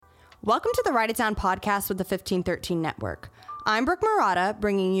Welcome to the Write It Down podcast with the 1513 Network. I'm Brooke Murata,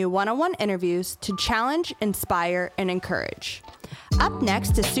 bringing you one-on-one interviews to challenge, inspire, and encourage. Up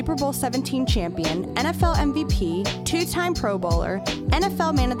next is Super Bowl 17 champion, NFL MVP, two-time Pro Bowler,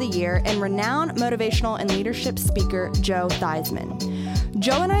 NFL Man of the Year, and renowned motivational and leadership speaker Joe Theismann.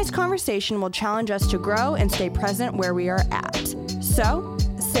 Joe and I's conversation will challenge us to grow and stay present where we are at. So,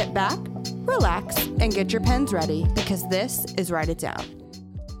 sit back, relax, and get your pens ready because this is Write It Down.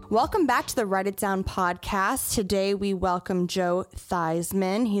 Welcome back to the Write It Down podcast. Today we welcome Joe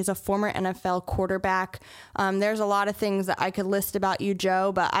Theismann. He's a former NFL quarterback. There's a lot of things that I could list about you,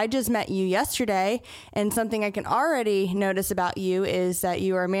 Joe, but I just met you yesterday, and something I can already notice about you is that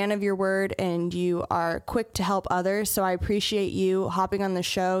you are a man of your word and you are quick to help others. So I appreciate you hopping on the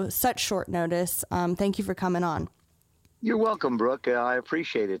show, such short notice. Thank you for coming on. You're welcome, Brooke. I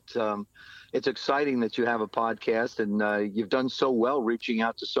appreciate it. It's exciting that you have a podcast, and you've done so well reaching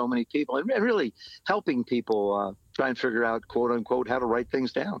out to so many people and really helping people try and figure out, quote unquote, how to write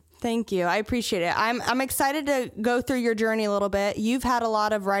things down. Thank you. I appreciate it. I'm excited to go through your journey a little bit. You've had a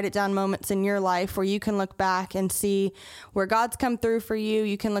lot of write it down moments in your life where you can look back and see where God's come through for you.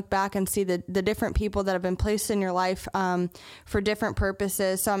 You can look back and see the different people that have been placed in your life for different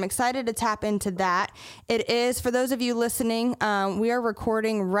purposes. So I'm excited to tap into that. It is, for those of you listening, we are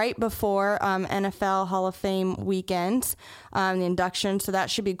recording right before NFL Hall of Fame weekend, the induction. So that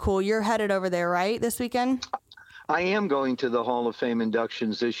should be cool. You're headed over there, right, this weekend? I am going to the Hall of Fame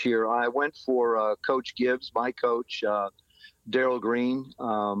inductions this year. I went for Coach Gibbs, my coach, Darrell Green,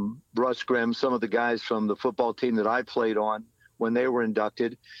 Russ Grimm, some of the guys from the football team that I played on when they were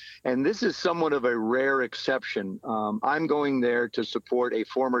inducted. And this is somewhat of a rare exception. I'm going there to support a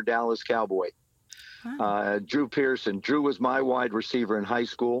former Dallas Cowboy, Drew Pearson. Drew was my wide receiver in high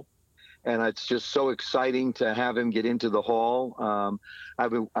school. And it's just so exciting to have him get into the Hall.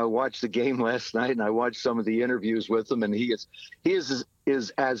 I watched the game last night, and I watched some of the interviews with him, and he is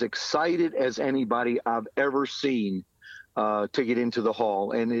as excited as anybody I've ever seen to get into the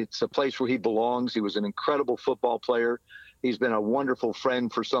Hall. And it's a place where he belongs. He was an incredible football player. He's been a wonderful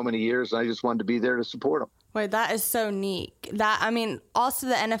friend for so many years, and I just wanted to be there to support him. Wait, that is so neat. Also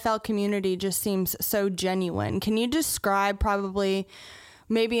the NFL community just seems so genuine. Can you describe probably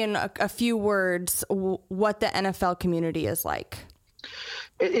maybe in a few words what the NFL community is like?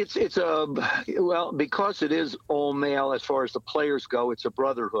 It's because it is all male as far as the players go, it's a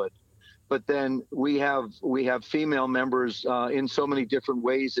brotherhood. But then we have female members in so many different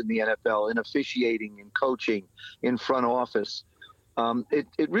ways in the NFL, in officiating, in coaching, in front office.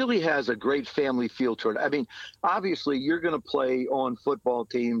 It really has a great family feel to it. I mean, obviously you're going to play on football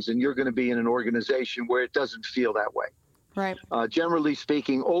teams and you're going to be in an organization where it doesn't feel that way. Right. Generally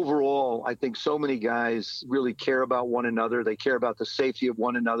speaking, overall, I think so many guys really care about one another. They care about the safety of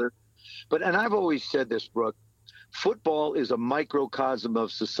one another. And I've always said this, Brooke, football is a microcosm of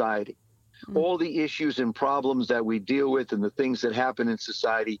society. Mm-hmm. All the issues and problems that we deal with and the things that happen in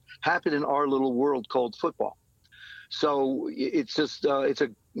society happen in our little world called football. So it's just,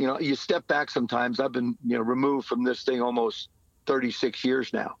 you step back sometimes. I've been, removed from this thing almost 36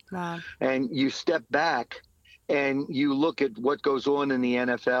 years now. Wow. And you step back and you look at what goes on in the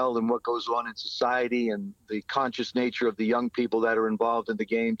NFL and what goes on in society and the conscious nature of the young people that are involved in the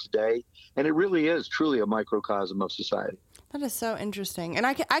game today. And it really is truly a microcosm of society. That is so interesting. And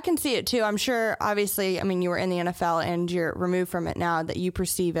I can see it too. I'm sure, obviously, you were in the NFL and you're removed from it now, that you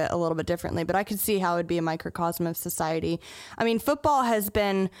perceive it a little bit differently. But I could see how it would be a microcosm of society. Football has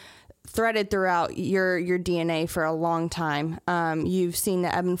been threaded throughout your DNA for a long time. You've seen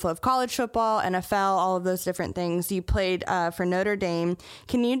the ebb and flow of college football, NFL, all of those different things. You played for Notre Dame.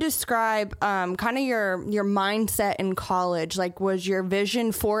 Can you describe kind of your mindset in college? Like, was your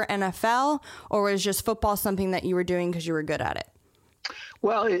vision for NFL, or was just football something that you were doing because you were good at it?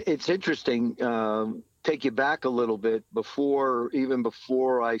 Well, it's interesting. Take you back a little bit. Before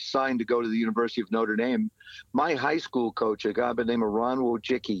I signed to go to the University of Notre Dame, my high school coach, a guy by the name of Ron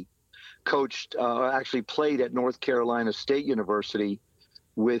Wojcicki, actually played at North Carolina State University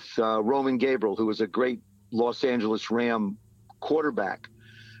with Roman Gabriel, who was a great Los Angeles Ram quarterback.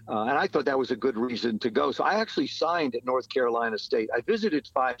 And I thought that was a good reason to go. So I actually signed at North Carolina State. I visited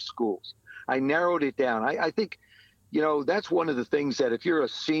 5 schools. I narrowed it down. I think, that's one of the things that if you're a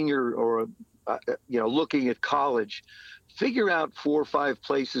senior or, looking at college, figure out 4 or 5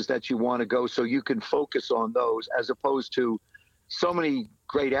 places that you want to go so you can focus on those, as opposed to so many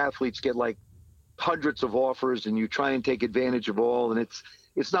great athletes get like hundreds of offers and you try and take advantage of all, and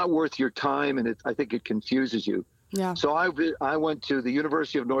it's not worth your time, and I think it confuses you. Yeah. So I went to the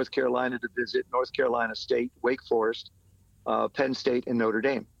University of North Carolina to visit North Carolina State, Wake Forest, Penn State, and Notre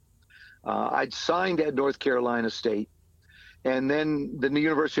Dame. I'd signed at North Carolina State. And then the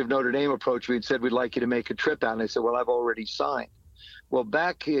University of Notre Dame approached me and said, we'd like you to make a trip out. And I said, well, I've already signed. Well,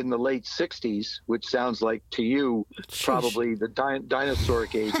 back in the late 60s, which sounds like to you probably the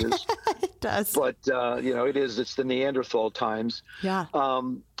dinosauric ages. It does. But, it's the Neanderthal times. Yeah.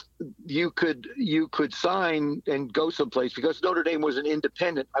 You could sign and go someplace. Because Notre Dame was an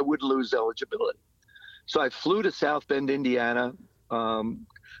independent, I would lose eligibility. So I flew to South Bend, Indiana.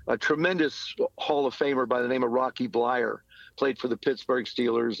 A tremendous Hall of Famer by the name of Rocky Bleier, played for the Pittsburgh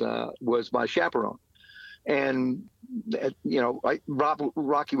Steelers, was my chaperone. And,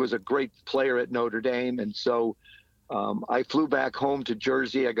 Rocky was a great player at Notre Dame. And so I flew back home to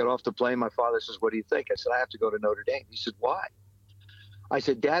Jersey. I got off the plane. My father says, what do you think? I said, I have to go to Notre Dame. He said, why? I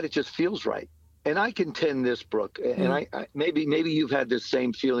said, Dad, it just feels right. And I contend this, Brooke, and I maybe you've had this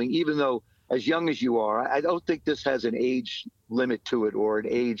same feeling, even though as young as you are, I don't think this has an age limit to it or an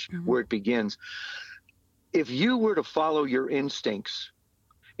age where it begins. If you were to follow your instincts,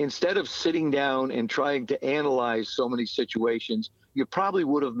 instead of sitting down and trying to analyze so many situations, you probably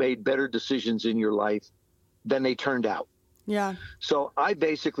would have made better decisions in your life than they turned out. Yeah. So I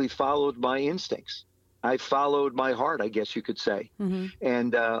basically followed my instincts. I followed my heart, I guess you could say.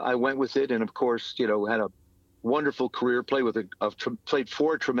 And I went with it. And of course, had a wonderful career, played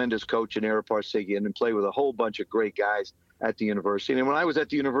for a tremendous coach in Ara Parseghian and played with a whole bunch of great guys at the university. And when I was at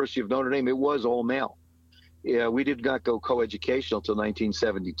the University of Notre Dame, it was all male. Yeah, we did not go coeducational until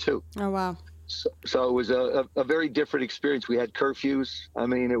 1972. Oh, wow. So it was a very different experience. We had curfews. I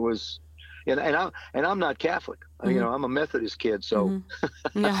mean, it was, and I'm not Catholic. I'm a Methodist kid. So,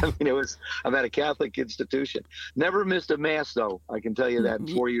 Yeah. I mean, I'm at a Catholic institution. Never missed a mass, though. I can tell you that in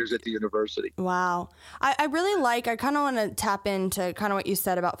 4 years at the university. Wow. I really I kind of want to tap into kind of what you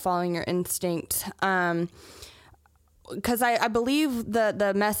said about following your instinct. Because I believe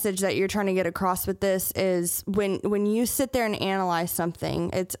the message that you're trying to get across with this is when you sit there and analyze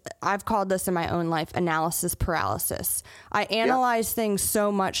something, I've called this in my own life analysis paralysis. I analyze things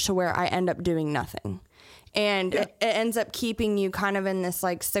so much to where I end up doing nothing. And it ends up keeping you kind of in this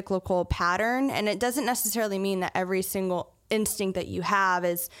like cyclical pattern. And it doesn't necessarily mean that every single instinct that you have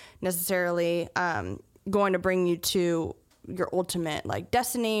is necessarily going to bring you to your ultimate like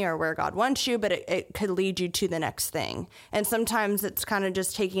destiny or where God wants you, but it could lead you to the next thing. And sometimes it's kind of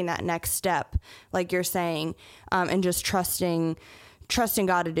just taking that next step, like you're saying, and just trusting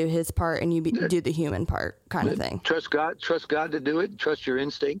God to do his part and you do the human part kind of thing. Trust God to do it. Trust your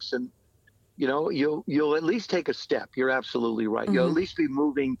instincts. And, you'll at least take a step. You're absolutely right. You'll at least be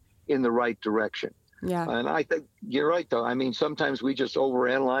moving in the right direction. Yeah. And I think you're right, though. I mean, sometimes we just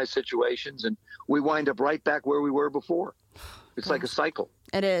overanalyze situations and we wind up right back where we were before. It's like a cycle.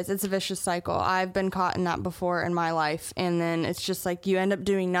 It is. It's a vicious cycle. I've been caught in that before in my life. And then it's just like you end up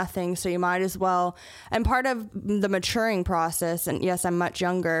doing nothing. So you might as well. And part of the maturing process, and yes, I'm much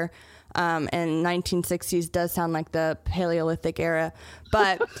younger, and 1960s does sound like the Paleolithic era.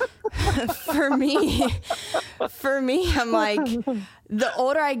 But for me, I'm like, the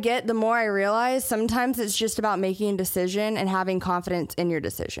older I get, the more I realize sometimes it's just about making a decision and having confidence in your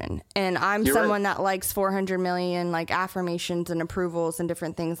decision. And I'm someone that likes 400 million like affirmations and approvals and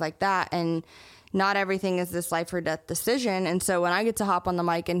different things like that. And not everything is this life or death decision. And so when I get to hop on the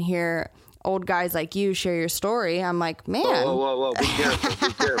mic and hear old guys like you share your story, I'm like, man. Whoa. Be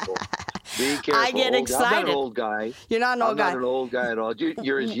careful. Be careful. I get excited. I'm not an old guy. You're not an old guy. I'm not an old guy at all.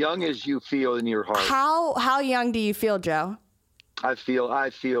 You're as young as you feel in your heart. How young do you feel, Joe? I feel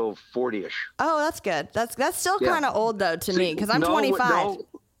 40-ish. Oh, that's good. That's still kind of old though to me because I'm 25. No.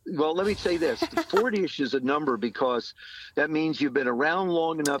 Well, let me say this. 40-ish is a number because that means you've been around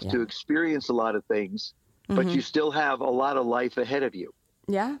long enough to experience a lot of things, but you still have a lot of life ahead of you.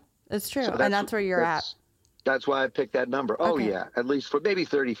 Yeah, it's true. So that's where you're at. That's why I picked that number. Oh, yeah, at least for maybe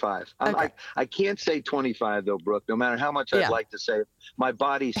 35. I can't say 25, though, Brooke, no matter how much I'd like to say it. My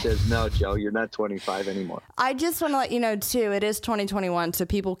body says, no, Joe, you're not 25 anymore. I just want to let you know, too, it is 2021, so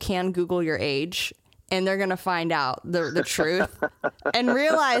people can Google your age, and they're going to find out the truth and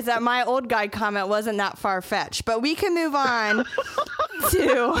realize that my old guy comment wasn't that far-fetched. But we can move on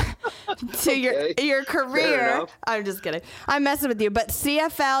to your career. I'm just kidding. I'm messing with you. But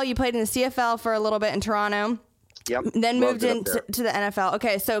CFL, you played in the CFL for a little bit in Toronto. Yep. Then moved into the NFL.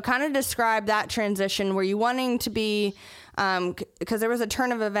 Okay, so kind of describe that transition. Were you wanting to be, because there was a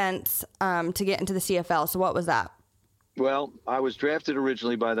turn of events to get into the CFL. So what was that? Well, I was drafted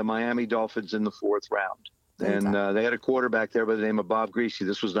originally by the Miami Dolphins in the 4th round. And they had a quarterback there by the name of Bob Greasy.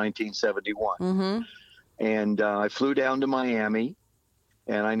 This was 1971. And I flew down to Miami,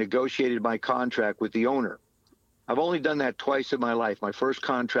 and I negotiated my contract with the owner. I've only done that twice in my life, my first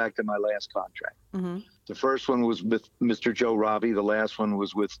contract and my last contract. Mm-hmm. The first one was with Mr. Joe Robbie. The last one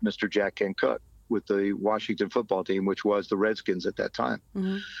was with Mr. Jack Kencutt with the Washington football team, which was the Redskins at that time.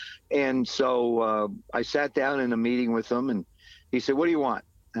 Mm-hmm. And so I sat down in a meeting with him, and he said, "What do you want?"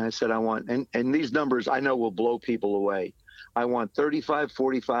 And I said, "I want," and these numbers I know will blow people away. I want $35,000,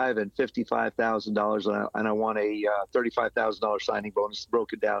 $45,000, and $55,000, and I want a $35,000 signing bonus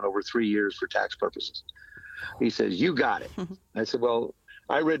broken down over 3 years for tax purposes. He says, "You got it." I said, "Well,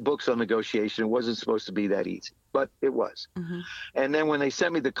 I read books on negotiation. It wasn't supposed to be that easy, but it was." Mm-hmm. And then when they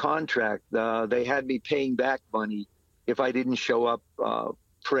sent me the contract, they had me paying back money if I didn't show up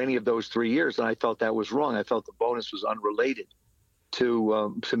for any of those 3 years, and I felt that was wrong. I felt the bonus was unrelated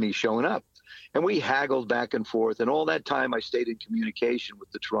to me showing up. And we haggled back and forth, and all that time I stayed in communication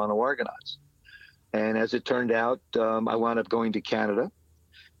with the Toronto Argonauts. And as it turned out, I wound up going to Canada,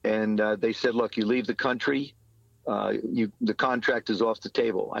 and they said, "Look, you leave the country, the contract is off the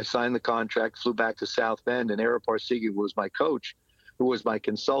table." I signed the contract, flew back to South Bend, and Ara Parseghian was my coach, who was my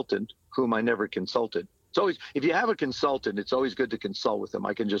consultant, whom I never consulted. It's always, if you have a consultant, it's always good to consult with them.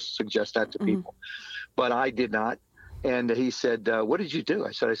 I can just suggest that to people. But I did not. And he said, "What did you do?"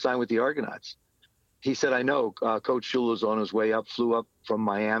 I said, "I signed with the Argonauts." He said, "I know. Coach Shula's on his way up, flew up from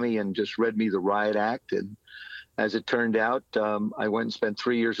Miami and just read me the riot act." And as it turned out, I went and spent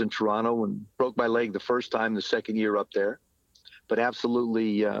 3 years in Toronto and broke my leg the first time, the second year up there. But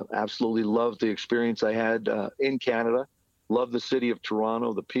absolutely loved the experience I had in Canada. Loved the city of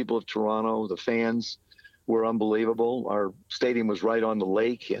Toronto, the people of Toronto, the fans were unbelievable. Our stadium was right on the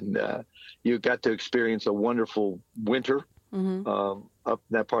lake, and you got to experience a wonderful winter up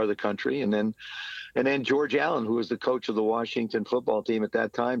that part of the country. And then George Allen, who was the coach of the Washington football team at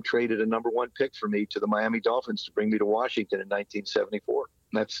that time, traded a number 1 pick for me to the Miami Dolphins to bring me to Washington in 1974.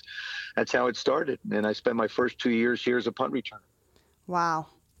 That's how it started. And I spent my first 2 years here as a punt returner. Wow.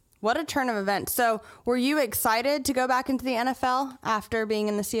 What a turn of events. So were you excited to go back into the NFL after being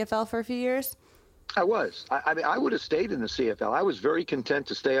in the CFL for a few years? I was. I mean, I would have stayed in the CFL. I was very content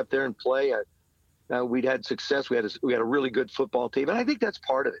to stay up there and play. We'd had success. We had a really good football team, and I think that's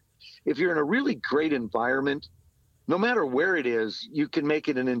part of it. If you're in a really great environment, no matter where it is, you can make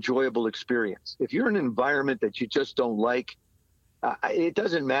it an enjoyable experience. If you're in an environment that you just don't like, it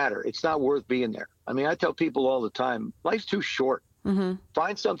doesn't matter. It's not worth being there. I mean, I tell people all the time, life's too short. Mm-hmm.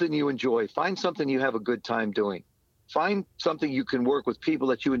 Find something you enjoy. Find something you have a good time doing. Find something you can work with people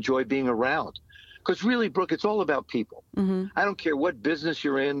that you enjoy being around. Because really, Brooke, it's all about people. Mm-hmm. I don't care what business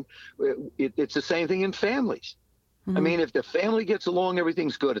you're in. It's the same thing in families. Mm-hmm. I mean, if the family gets along,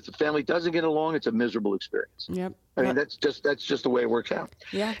 everything's good. If the family doesn't get along, it's a miserable experience. Yep. I mean, that's just the way it works out.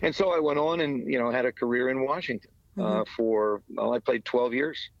 Yeah. And so I went on and, had a career in Washington I played 12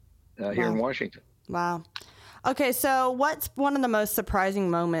 years here in Washington. Wow. Okay, so what's one of the most surprising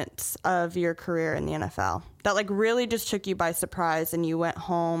moments of your career in the NFL that really just took you by surprise and you went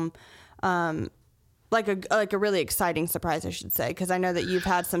home? Like a really exciting surprise, I should say, because I know that you've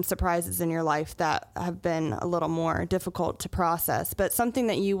had some surprises in your life that have been a little more difficult to process, but something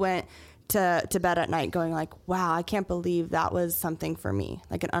that you went to bed at night going wow, I can't believe that was something for me,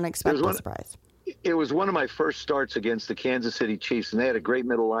 like an unexpected surprise. It was one of my first starts against the Kansas City Chiefs, and they had a great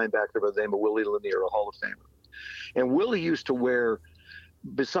middle linebacker by the name of Willie Lanier, a Hall of Famer. And Willie used to wear,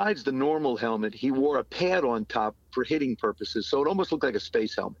 besides the normal helmet, he wore a pad on top for hitting purposes, so it almost looked like a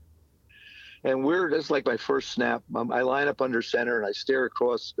space helmet. And that's like my first snap. I line up under center and I stare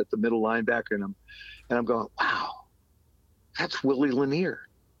across at the middle linebacker and I'm going, wow, that's Willie Lanier.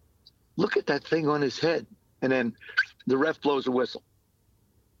 Look at that thing on his head. And then the ref blows a whistle.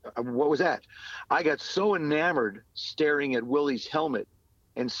 What was that? I got so enamored staring at Willie's helmet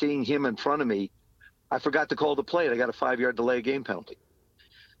and seeing him in front of me, I forgot to call the play. I got a 5-yard delay game penalty.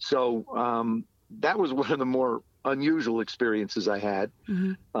 So that was one of the more unusual experiences I had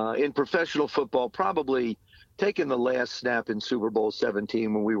in professional football. Probably taking the last snap in Super Bowl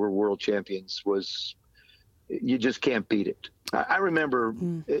 17 when we were world champions was, you just can't beat it. I remember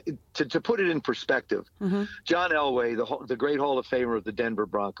to put it in perspective, John Elway, the great Hall of Famer of the Denver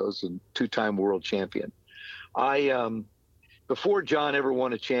Broncos and 2-time world champion. Before John ever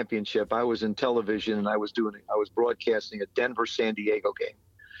won a championship, I was in television and I was broadcasting a Denver San Diego game.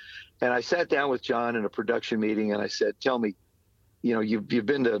 And I sat down with John in a production meeting and I said, tell me, you've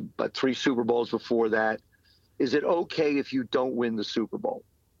been to 3 Super Bowls before that. Is it okay if you don't win the Super Bowl?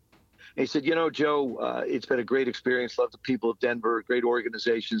 And he said, Joe, it's been a great experience. Love the people of Denver, great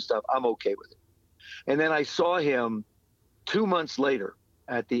organization stuff. I'm okay with it. And then I saw him 2 months later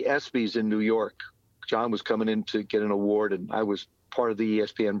at the ESPYs in New York. John was coming in to get an award and I was part of the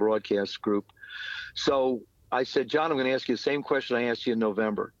ESPN broadcast group. So I said, John, I'm going to ask you the same question I asked you in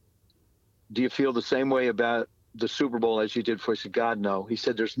November. Do you feel the same way about the Super Bowl as you did for? I said, God, no. He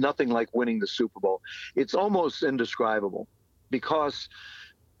said, there's nothing like winning the Super Bowl. It's almost indescribable because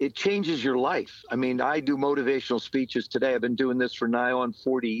it changes your life. I mean, I do motivational speeches today. I've been doing this for nigh on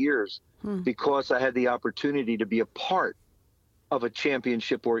 40 years because I had the opportunity to be a part of a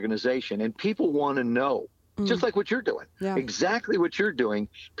championship organization. And people want to know, just like what you're doing, exactly what you're doing.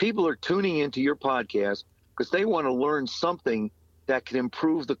 People are tuning into your podcast because they want to learn something that can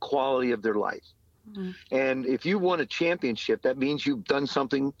improve the quality of their life. And if you won a championship, that means you've done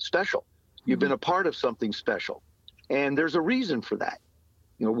something special. You've been a part of something special. And there's a reason for that.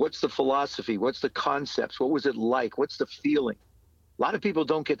 You know, what's the philosophy? What's the concepts? What was it like? What's the feeling? A lot of people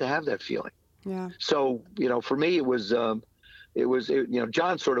don't get to have that feeling. Yeah. So, you know, for me, it was, you know,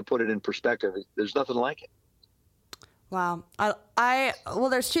 John sort of put it in perspective. There's nothing like it. Wow. Well,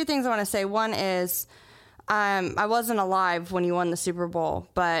 there's two things I want to say. One is, I wasn't alive when you won the Super Bowl,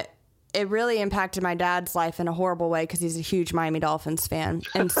 but it really impacted my dad's life in a horrible way because he's a huge Miami Dolphins fan.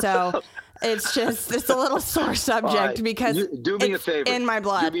 And so it's a little sore subject because do me a favor. In my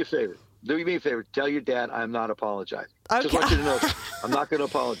blood. Do me a favor. Tell your dad I'm not apologizing. Okay. Just want you to know I'm not going to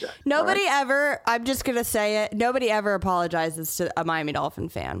apologize. Nobody ever, I'm just going to say it, nobody ever apologizes to a Miami Dolphin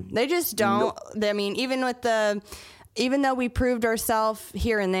fan. They just don't. Nope. I mean, even though we proved ourselves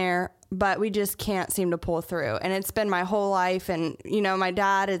here and there, but we just can't seem to pull through. And it's been my whole life. And, you know, my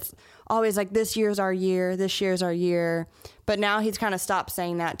dad is always like, this year's our year. But now he's kind of stopped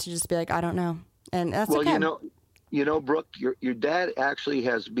saying that to just be like, I don't know. And that's okay. You know, Brooke, your dad actually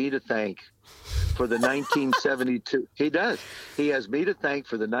has me to thank for the 1972. He does. He has me to thank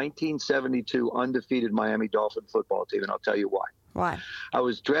for the 1972 undefeated Miami Dolphin football team. And I'll tell you why. Why? I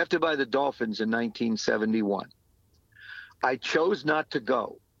was drafted by the Dolphins in 1971. I chose not to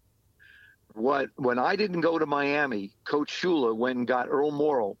go. When I didn't go to Miami, Coach Shula went and got Earl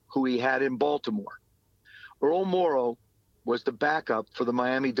Morrall, who he had in Baltimore. Earl Morrall was the backup for the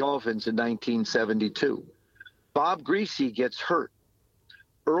Miami Dolphins in 1972. Bob Griese gets hurt.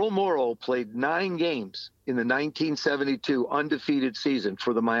 Earl Morrall played 9 games in the 1972 undefeated season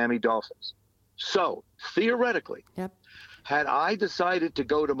for the Miami Dolphins. So, theoretically, had I decided to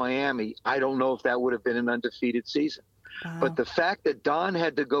go to Miami, I don't know if that would have been an undefeated season. Wow. But the fact that Don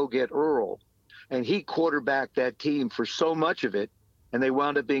had to go get Earl, and he quarterbacked that team for so much of it, and they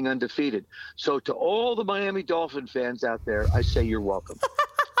wound up being undefeated. So to all the Miami Dolphin fans out there, I say you're welcome.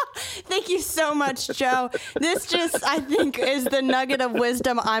 Thank you so much, Joe. This just, I think, is the nugget of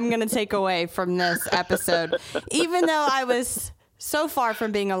wisdom I'm going to take away from this episode. Even though I was so far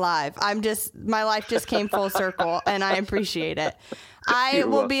from being alive, my life just came full circle, and I appreciate it. I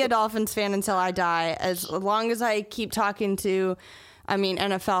will be a Dolphins fan until I die, as long as I keep talking to,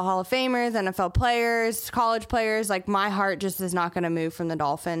 NFL Hall of Famers, NFL players, college players. Like, my heart just is not going to move from the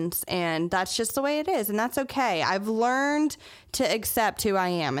Dolphins, and that's just the way it is, and that's okay. I've learned to accept who I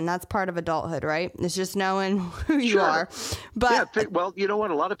am, and that's part of adulthood, right? It's just knowing who you are. But well, you know what?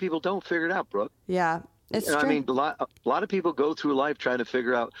 A lot of people don't figure it out, Brooke. Yeah. It's true. I mean, a lot of people go through life trying to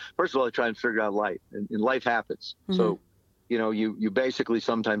figure out. First of all, they try and figure out life, and life happens. Mm-hmm. So, you basically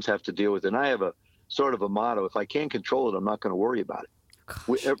sometimes have to deal with it. And I have a sort of a motto: if I can't control it, I'm not going to worry about it.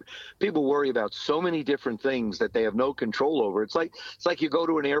 People worry about so many different things that they have no control over. It's like you go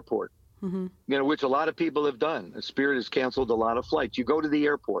to an airport, which a lot of people have done. Spirit has canceled a lot of flights. You go to the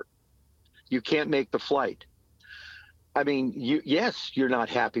airport, you can't make the flight. I mean, yes, you're not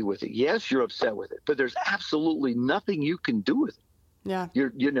happy with it. Yes, you're upset with it, but there's absolutely nothing you can do with it. Yeah.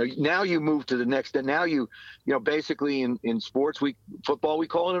 Now you move to the next, and now basically in sports, football, we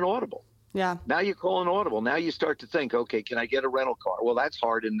call it an audible. Yeah. Now you call an audible. Now you start to think, okay, can I get a rental car? Well, that's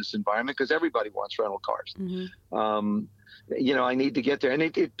hard in this environment because everybody wants rental cars. Mm-hmm. I need to get there, and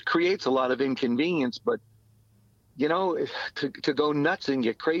it creates a lot of inconvenience, but to go nuts and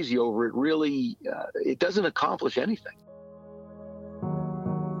get crazy over it really, it doesn't accomplish anything.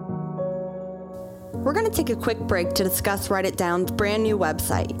 We're going to take a quick break to discuss Write It Down's brand new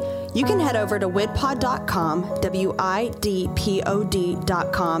website. You can head over to widpod.com,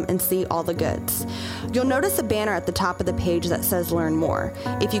 widpod.com, and see all the goods. You'll notice a banner at the top of the page that says Learn More.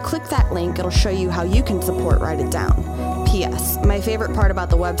 If you click that link, it'll show you how you can support Write It Down. P.S. My favorite part about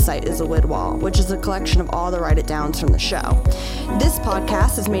the website is the Wid Wall, which is a collection of all the Write It Downs from the show. This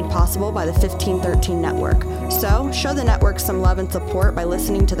podcast is made possible by the 1513 Network, so show the network some love and support by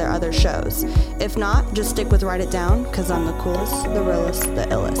listening to their other shows. If not, just stick with Write It Down, because I'm the coolest, the realest, the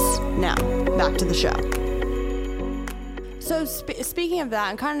illest. Now, back to the show. So speaking of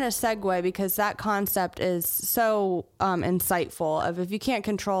that, and kind of a segue, because that concept is so insightful of if you can't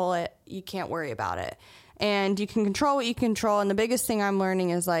control it, you can't worry about it. and you can control what you control. And the biggest thing I'm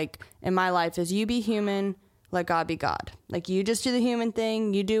learning is, like, in my life is you be human, let God be God. Like, you just do the human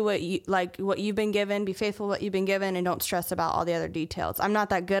thing. You do what you've been given, be faithful to what you've been given, and don't stress about all the other details. I'm not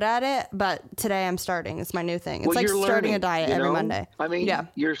that good at it, but today I'm starting. It's my new thing. It's like starting a diet every Monday. I mean, yeah.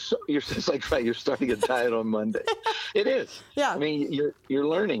 You're it's like, right, you're starting a diet on Monday. It is. Yeah. I mean, you're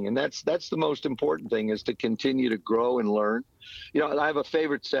learning, and that's the most important thing, is to continue to grow and learn. I have a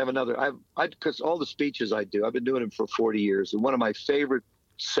favorite, because all the speeches I do, I've been doing them for 40 years. And one of my favorite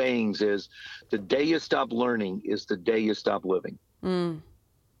sayings is, the day you stop learning is the day you stop living.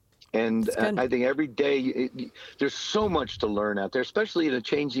 And I think every day there's so much to learn out there, especially in a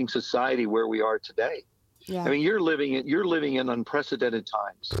changing society where we are today. Yeah. I mean, you're living in unprecedented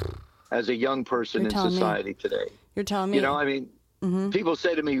times as a young person in society today. You're telling me. I mean, people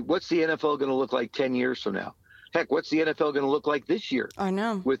say to me, what's the NFL going to look like 10 years from now? Heck, what's the NFL going to look like this year? I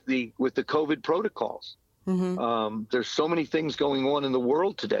know. With the COVID protocols. There's so many things going on in the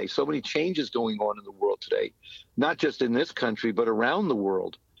world today, so many changes going on in the world today, not just in this country, but around the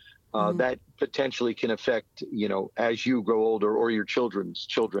world, that potentially can affect, as you grow older, or your children's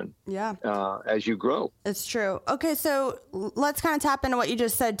children. Yeah. As you grow. It's true. Okay. So let's kind of tap into what you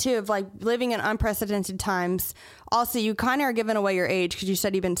just said too, of like living in unprecedented times. Also, you kind of are giving away your age, because you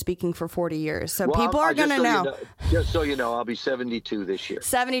said you've been speaking for 40 years. So people are going to know. Just so you know, I'll be 72 this year.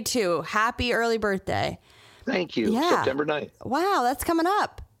 72. Happy early birthday. Thank you. Yeah. September 9th. Wow. That's coming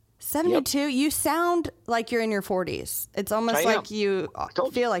up. 72. Yep. You sound like you're in your 40s. It's almost like you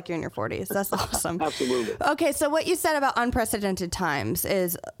feel like you're in your 40s. That's awesome. Absolutely. Okay. So what you said about unprecedented times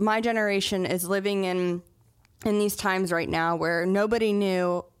is, my generation is living in these times right now where nobody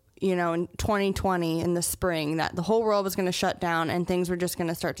knew, in 2020 in the spring, that the whole world was going to shut down and things were just going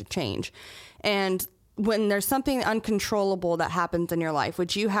to start to change. And when there's something uncontrollable that happens in your life,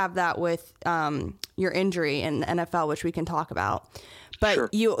 which you have that with your injury in the NFL, which we can talk about, but sure,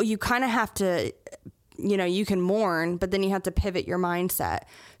 you kind of have to, you can mourn, but then you have to pivot your mindset.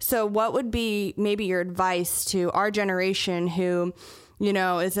 So what would be maybe your advice to our generation who,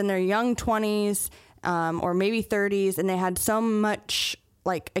 is in their young 20s or maybe 30s, and they had so much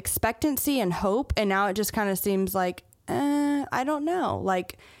like expectancy and hope, and now it just kind of seems like, I don't know.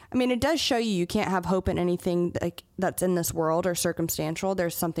 Like, I mean, it does show you can't have hope in anything that's in this world or circumstantial.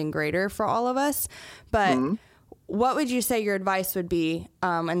 There's something greater for all of us. But what would you say your advice would be,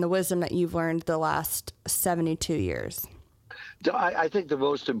 and the wisdom that you've learned the last 72 years? I think the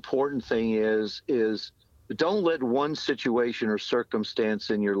most important thing is don't let one situation or circumstance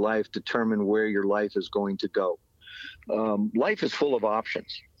in your life determine where your life is going to go. Life is full of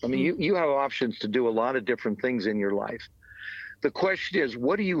options. I mean, you have options to do a lot of different things in your life. The question is,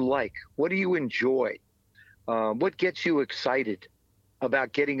 what do you like? What do you enjoy? What gets you excited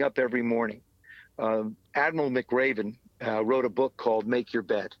about getting up every morning? Admiral McRaven wrote a book called Make Your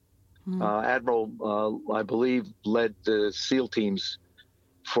Bed. Admiral, I believe, led the SEAL teams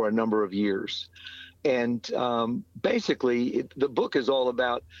for a number of years. And basically, the book is all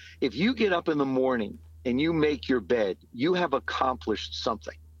about, if you get up in the morning and you make your bed, you have accomplished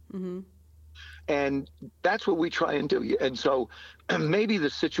something. And that's what we try and do. And so maybe the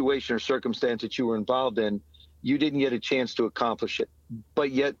situation or circumstance that you were involved in, you didn't get a chance to accomplish it,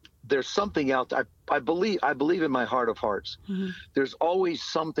 but yet there's something out there. I believe in my heart of hearts, there's always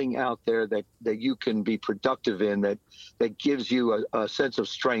something out there that you can be productive in, that gives you a sense of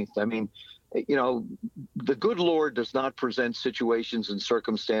strength. I mean, the good Lord does not present situations and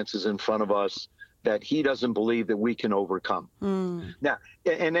circumstances in front of us that he doesn't believe that we can overcome. Now,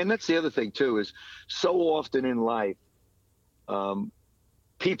 and that's the other thing too, is so often in life,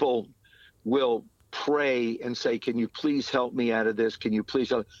 people will pray and say, can you please help me out of this? Can you please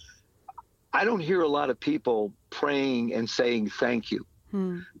help? I don't hear a lot of people praying and saying, thank you.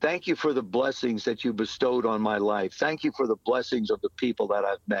 Thank you for the blessings that you bestowed on my life. Thank you for the blessings of the people that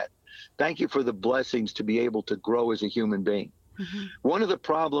I've met. Thank you for the blessings to be able to grow as a human being. One of the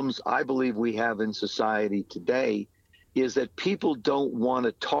problems I believe we have in society today is that people don't want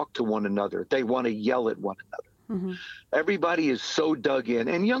to talk to one another. They want to yell at one another. Everybody is so dug in,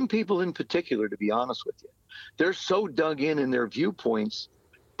 and young people in particular, to be honest with you, they're so dug in their viewpoints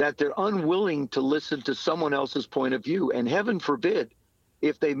that they're unwilling to listen to someone else's point of view. And heaven forbid,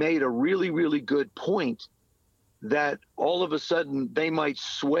 if they made a really, really good point, that all of a sudden they might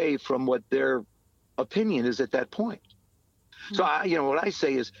sway from what their opinion is at that point. So, what I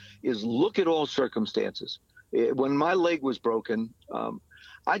say is look at all circumstances. When my leg was broken,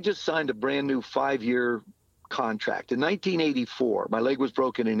 I just signed a brand new 5-year contract. In 1984, my leg was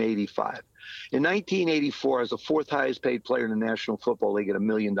broken in 85. In 1984, I was the fourth highest paid player in the National Football League at $1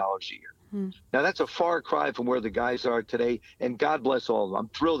 million a year. Now, that's a far cry from where the guys are today, and God bless all of them. I'm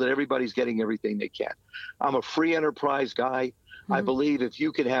thrilled that everybody's getting everything they can. I'm a free enterprise guy. I believe if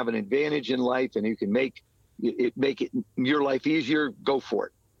you can have an advantage in life and you can make it your life easier, go for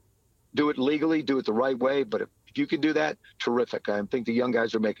it. Do it legally, do it the right way. But if you can do that, terrific. I think the young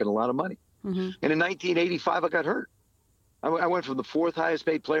guys are making a lot of money. And in 1985, I got hurt. I went from the fourth highest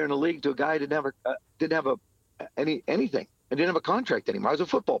paid player in the league to a guy who didn't have anything. I didn't have a contract anymore. I was a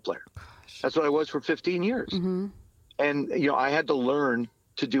football player. That's what I was for 15 years. And, I had to learn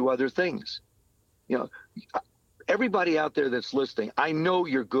to do other things. Everybody out there that's listening, I know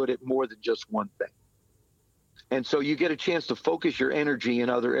you're good at more than just one thing. And so you get a chance to focus your energy in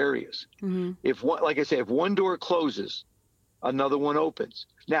other areas. Like I say, if one door closes, another one opens.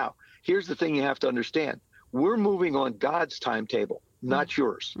 Now, here's the thing you have to understand. We're moving on God's timetable, not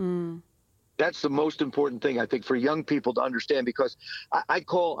yours. That's the most important thing, I think, for young people to understand, because I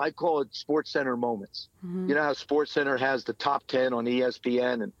call it Sports Center moments. You know how Sports Center has the top 10 on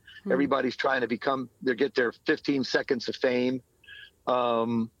ESPN, and everybody's trying to get their 15 seconds of fame.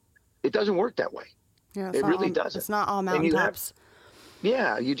 It doesn't work that way. Yeah, it really doesn't. It's not all mountaintops.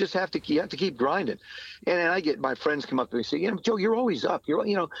 Yeah, you just have to keep grinding. And I get my friends come up to me and say, Joe, you're always up.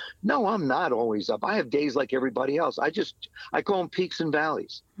 No, I'm not always up. I have days like everybody else. I call them peaks and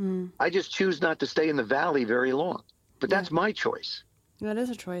valleys. I just choose not to stay in the valley very long. But that's my choice. That is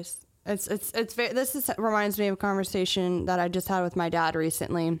a choice. Reminds me of a conversation that I just had with my dad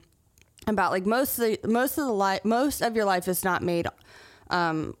recently about, like, most of your life is not made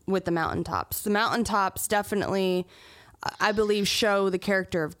with the mountaintops. The mountaintops definitely, I believe, show the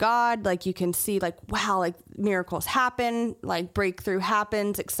character of God. Like, you can see, like, wow, like, miracles happen, like, breakthrough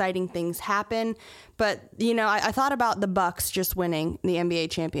happens, exciting things happen. But, I thought about the Bucks just winning the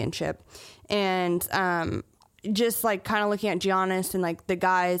NBA championship, and just, like, kind of looking at Giannis and, like, the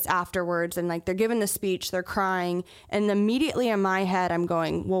guys afterwards, and, like, they're giving the speech, they're crying, and immediately in my head I'm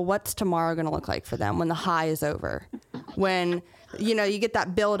going, well, what's tomorrow going to look like for them when the high is over? When you get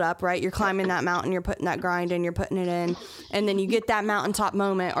that build up, right? You're climbing that mountain, you're putting that grind in, you're putting it in, and then you get that mountaintop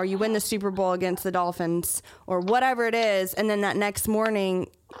moment, or you win the Super Bowl against the Dolphins, or whatever it is, and then that next morning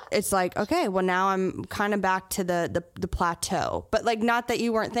it's like, okay, well, now I'm kind of back to the plateau. But, like, not that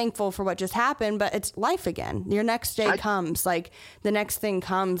you weren't thankful for what just happened, but it's life again. Your next day comes, like, the next thing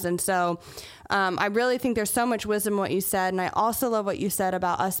comes. And so I really think there's so much wisdom in what you said, and I also love what you said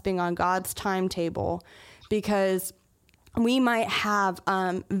about us being on God's timetable, because we might have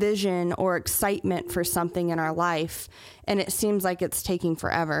vision or excitement for something in our life, and it seems like it's taking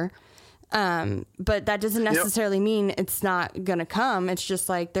forever. But that doesn't necessarily mean it's not going to come. It's just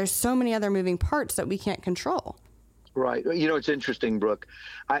like there's so many other moving parts that we can't control. Right. It's interesting, Brooke.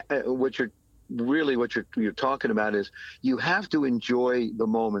 What you're talking about is you have to enjoy the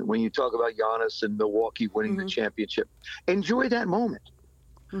moment. When you talk about Giannis and Milwaukee winning the championship, enjoy that moment.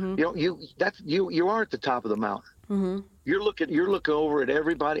 You are at the top of the mountain. You're looking over at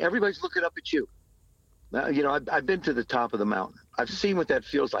everybody. Everybody's looking up at you. I've been to the top of the mountain. I've seen what that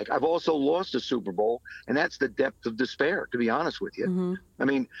feels like. I've also lost a Super Bowl, and that's the depth of despair, to be honest with you. I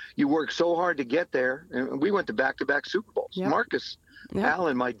mean, you work so hard to get there, and we went to back-to-back Super Bowls. Yep. Marcus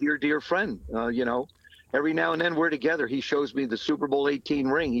Allen, my dear friend, every now and then we're together. He shows me the Super Bowl 18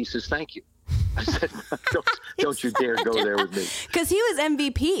 ring. He says, "Thank you." I said, don't you dare go there with me. Because he was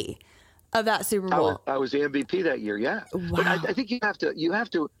MVP of that Super Bowl. I was the MVP that year, yeah. Wow. But I think you have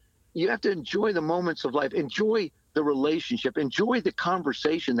to enjoy the moments of life. Enjoy the relationship. Enjoy the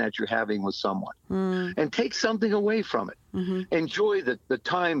conversation that you're having with someone, and take something away from it. Enjoy the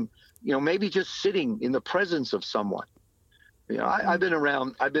time. Maybe just sitting in the presence of someone. I've been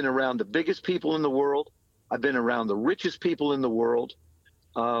around the biggest people in the world. I've been around the richest people in the world.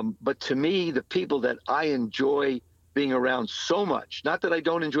 But to me, the people that I enjoy being around so much, not that I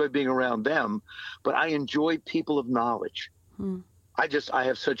don't enjoy being around them, but I enjoy people of knowledge. I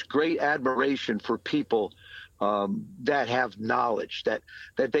have such great admiration for people that have knowledge, that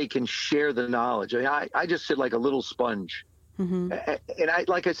they can share the knowledge. I just sit like a little sponge. And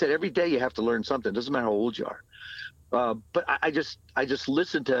like I said, every day you have to learn something. It doesn't matter how old you are. But I just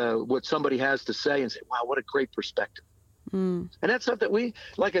listen to what somebody has to say and say, wow, what a great perspective. And that's something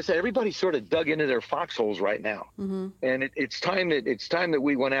like I said, everybody's sort of dug into their foxholes right now. And it's time that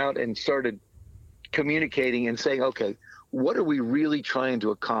we went out and started communicating and saying, okay, what are we really trying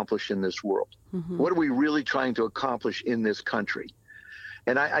to accomplish in this world? What are we really trying to accomplish in this country?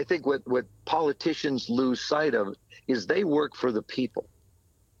 And I think what politicians lose sight of is they work for the people.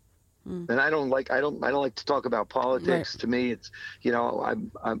 And I don't like to talk about politics. Right. To me, it's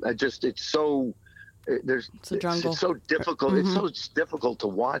it's so It's a jungle. It's so difficult. Mm-hmm. It's so difficult to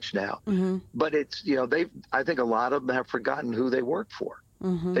watch now. Mm-hmm. But it's, I think a lot of them have forgotten who they work for.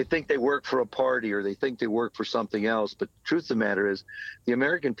 Mm-hmm. They think they work for a party or they think they work for something else. But the truth of the matter is the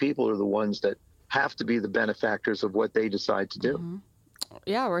American people are the ones that have to be the benefactors of what they decide to do. Mm-hmm.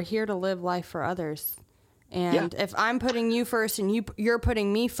 Yeah, we're here to live life for others. And if I'm putting you first and you're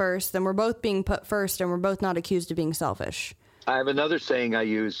putting me first, then we're both being put first and we're both not accused of being selfish. I have another saying I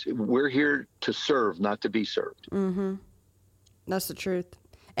use. We're here to serve, not to be served. Mm-hmm. That's the truth.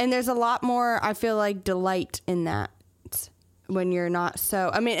 And there's a lot more, I feel like, delight in that when you're not so...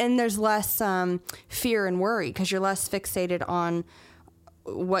 and there's less fear and worry because you're less fixated on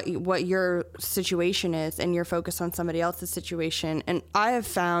what your situation is and you're focused on somebody else's situation. And I have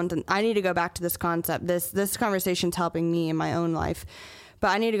found, and I need to go back to this concept, this conversation's helping me in my own life, but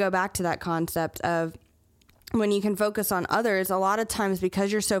I need to go back to that concept of when you can focus on others, a lot of times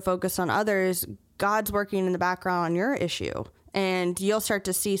because you're so focused on others, God's working in the background on your issue. And you'll start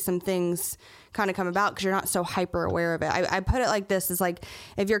to see some things kind of come about because you're not so hyper aware of it. I put it like this. It's like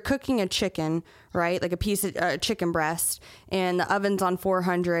if you're cooking a chicken, right? Like a piece of chicken breast and the oven's on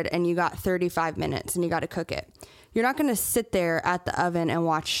 400 and you got 35 minutes and you got to cook it. You're not going to sit there at the oven and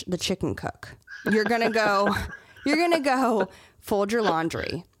watch the chicken cook. You're going to go fold your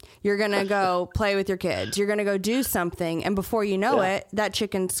laundry. You're going to go play with your kids. You're going to go do something. And before you know it, that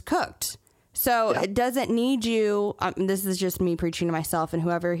chicken's cooked. So it doesn't need you. This is just me preaching to myself, and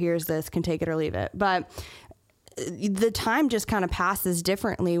whoever hears this can take it or leave it. But the time just kind of passes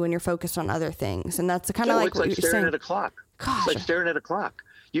differently when you're focused on other things. And that's kind of like what you're saying. It's like staring at a clock. Gosh. It's like staring at a clock.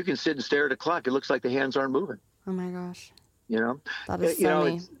 You can sit and stare at a clock. It looks like the hands aren't moving. Oh, my gosh. That is so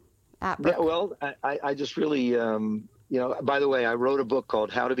me. Well, I just really... by the way, I wrote a book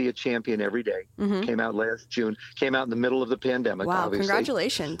called How to Be a Champion Every Day. Mm-hmm. Came out last June. Came out in the middle of the pandemic. Wow, obviously.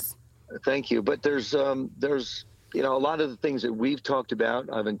 Congratulations. Thank you. But there's a lot of the things that we've talked about,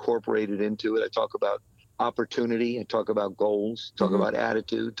 I've incorporated into it. I talk about opportunity. I talk about goals, talk about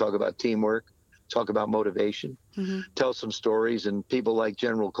attitude, talk about teamwork, talk about motivation, tell some stories. And people like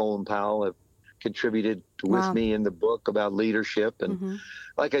General Colin Powell have contributed with me in the book about leadership. And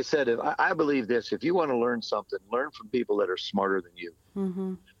like I said, I believe this, if you want to learn something, learn from people that are smarter than you.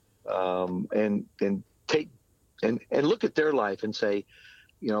 And take and look at their life and say,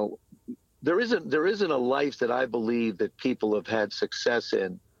 there isn't a life that I believe that people have had success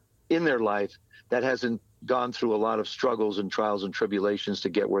in their life that hasn't gone through a lot of struggles and trials and tribulations to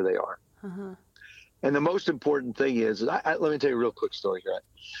get where they are. And the most important thing is, let me tell you a real quick story here.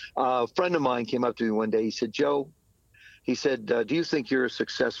 A friend of mine came up to me one day. He said, Joe, do you think you're a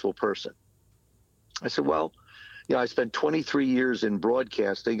successful person? I said, well, I spent 23 years in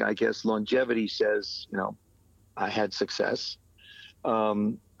broadcasting. I guess longevity says, I had success.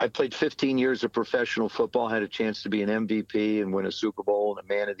 I played 15 years of professional football, had a chance to be an MVP and win a Super Bowl and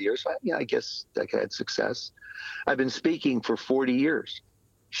a Man of the Year. So I guess I had success. I've been speaking for 40 years,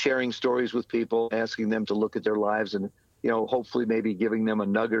 sharing stories with people, asking them to look at their lives and, hopefully maybe giving them a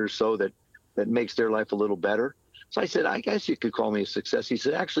nugget or so that makes their life a little better. So I said, I guess you could call me a success. He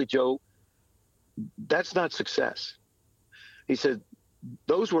said, actually, Joe, that's not success. He said,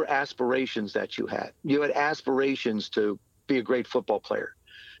 those were aspirations that you had. You had aspirations to be a great football player.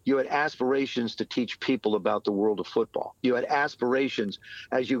 You had aspirations to teach people about the world of football. You had aspirations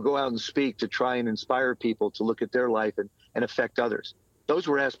as you go out and speak to try and inspire people to look at their life and affect others. Those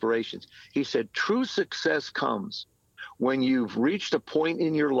were aspirations. He said, true success comes when you've reached a point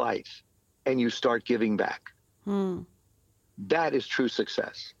in your life and you start giving back. That is true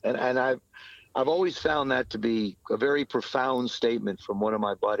success. And I've always found that to be a very profound statement from one of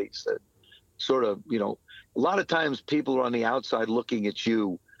my buddies that sort of, a lot of times people are on the outside looking at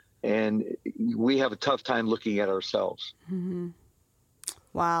you and we have a tough time looking at ourselves.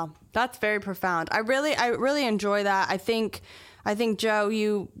 Wow. That's very profound. I really enjoy that. I think Joe,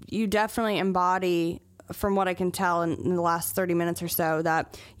 you definitely embody, from what I can tell in the last 30 minutes or so,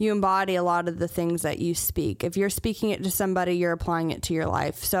 that you embody a lot of the things that you speak. If you're speaking it to somebody, you're applying it to your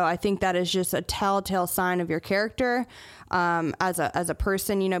life. So I think that is just a telltale sign of your character. As a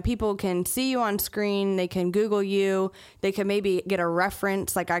person, people can see you on screen, they can Google you, they can maybe get a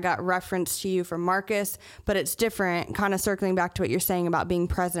reference, like I got reference to you from Marcus, but it's different, kind of circling back to what you're saying about being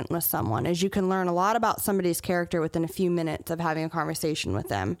present with someone, is you can learn a lot about somebody's character within a few minutes of having a conversation with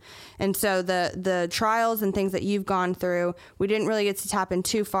them. And so the trials and things that you've gone through, we didn't really get to tap in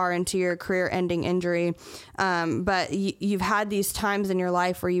too far into your career-ending injury, but you've had these times in your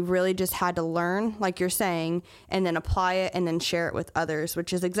life where you've really just had to learn, like you're saying, and then apply it it and then share it with others,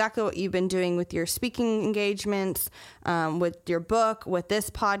 which is exactly what you've been doing with your speaking engagements, with your book, with this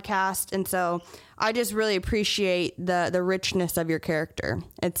podcast. And so I just really appreciate the richness of your character.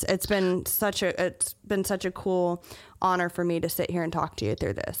 It's been such a cool honor for me to sit here and talk to you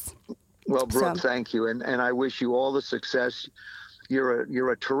through this. Well, Brooke, thank you. And I wish you all the success.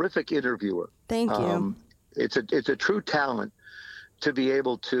 You're a terrific interviewer. Thank you. It's a true talent to be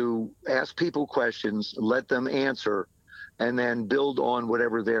able to ask people questions, let them answer, and then build on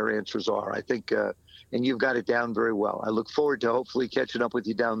whatever their answers are. I think, and you've got it down very well. I look forward to hopefully catching up with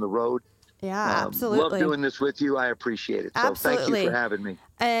you down the road. Yeah, absolutely. Love doing this with you. I appreciate it. So absolutely. Thank you for having me.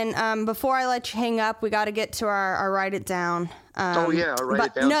 And before I let you hang up, we got to get to our write it down. Our write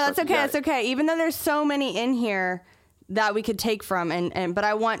it down. No, that's okay. That's okay. Even though there's so many in here that we could take from, but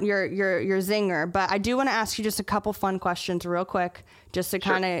I want your zinger. But I do want to ask you just a couple fun questions real quick, just to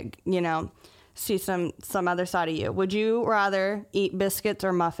kind of, see some other side of you. Would you rather eat biscuits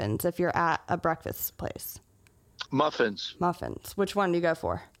or muffins if you're at a breakfast place? Muffins. Muffins. Which one do you go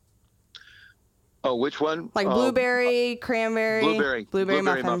for? Oh, which one? Like blueberry, cranberry. Blueberry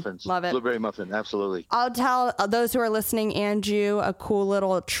muffin. Muffins. Love it. Blueberry muffin, absolutely. I'll tell those who are listening and you a cool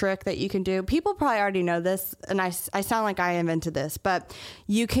little trick that you can do. People probably already know this, and I sound like I invented this, but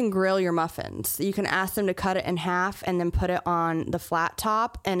you can grill your muffins. You can ask them to cut it in half and then put it on the flat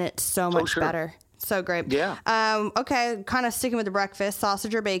top, and it's so much better. So great. Yeah. Okay, kind of sticking with the breakfast,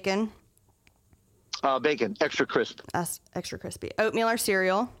 sausage or bacon? Bacon, extra crisp. That's extra crispy. Oatmeal or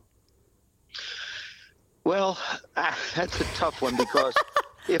cereal? Well, that's a tough one because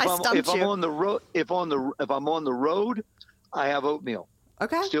if I'm on the road, I have oatmeal.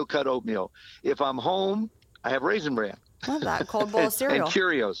 Okay. Steel cut oatmeal. If I'm home, I have Raisin Bran. Love that cold bowl of cereal. And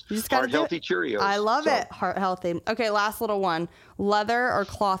Cheerios. You just got healthy Cheerios. I love it. Heart healthy. Okay, last little one. Leather or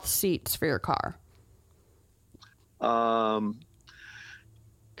cloth seats for your car?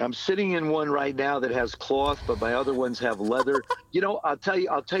 I'm sitting in one right now that has cloth, but my other ones have leather. I'll tell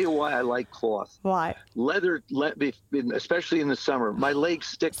you why I like cloth. Why? Leather, especially in the summer, my legs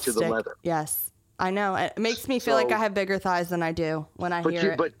stick to the leather. Yes, I know. It makes me feel like I have bigger thighs than I do when I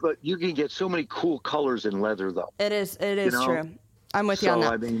hear it. But you can get so many cool colors in leather, though. It is true. I'm with you on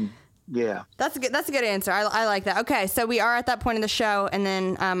that. I mean, yeah. That's a good answer. I like that. Okay, so we are at that point in the show, and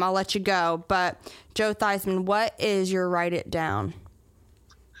then I'll let you go. But Joe Theismann, what is your write it down?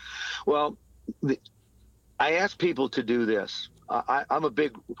 Well, I ask people to do this. I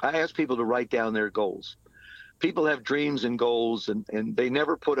ask people to write down their goals. People have dreams and goals, and they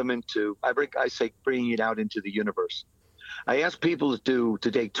never put them into, I say bringing it out into the universe. I ask people to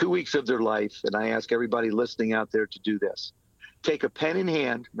take 2 weeks of their life, and I ask everybody listening out there to do this. Take a pen in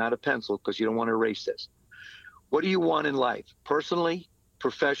hand, not a pencil, because you don't want to erase this. What do you want in life? Personally,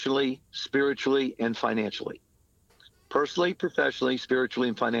 professionally, spiritually, and financially. Personally, professionally, spiritually,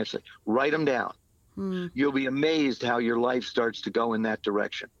 and financially. Write them down. You'll be amazed how your life starts to go in that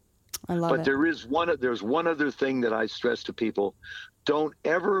direction. I love it. But there's one other thing that I stress to people. Don't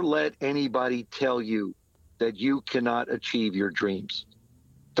ever let anybody tell you that you cannot achieve your dreams.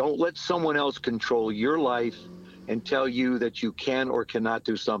 Don't let someone else control your life and tell you that you can or cannot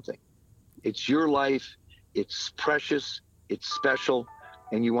do something. It's your life. It's precious. It's special.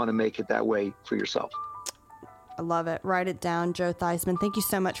 And you want to make it that way for yourself. I love it. Write it down. Joe Theismann, thank you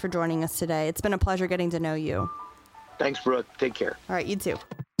so much for joining us today. It's been a pleasure getting to know you. Thanks, Brooke. Take care. All right, you too.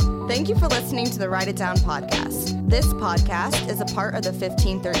 Thank you for listening to the Write It Down podcast. This podcast is a part of the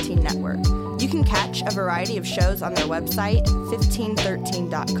 1513 network. You can catch a variety of shows on their website,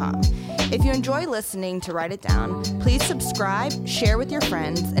 1513.com. If you enjoy listening to Write It Down, please subscribe, share with your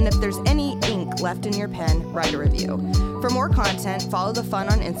friends, and if there's any ink left in your pen, write a review. For more content, follow the fun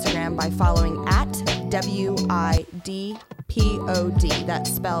on Instagram by following at WIDPOD. That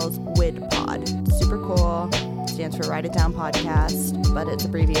spells WIDPOD. Super cool. Stands for Write It Down Podcast, but it's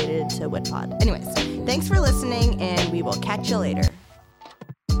abbreviated to WIDPOD. Anyways, thanks for listening, and we will catch you later.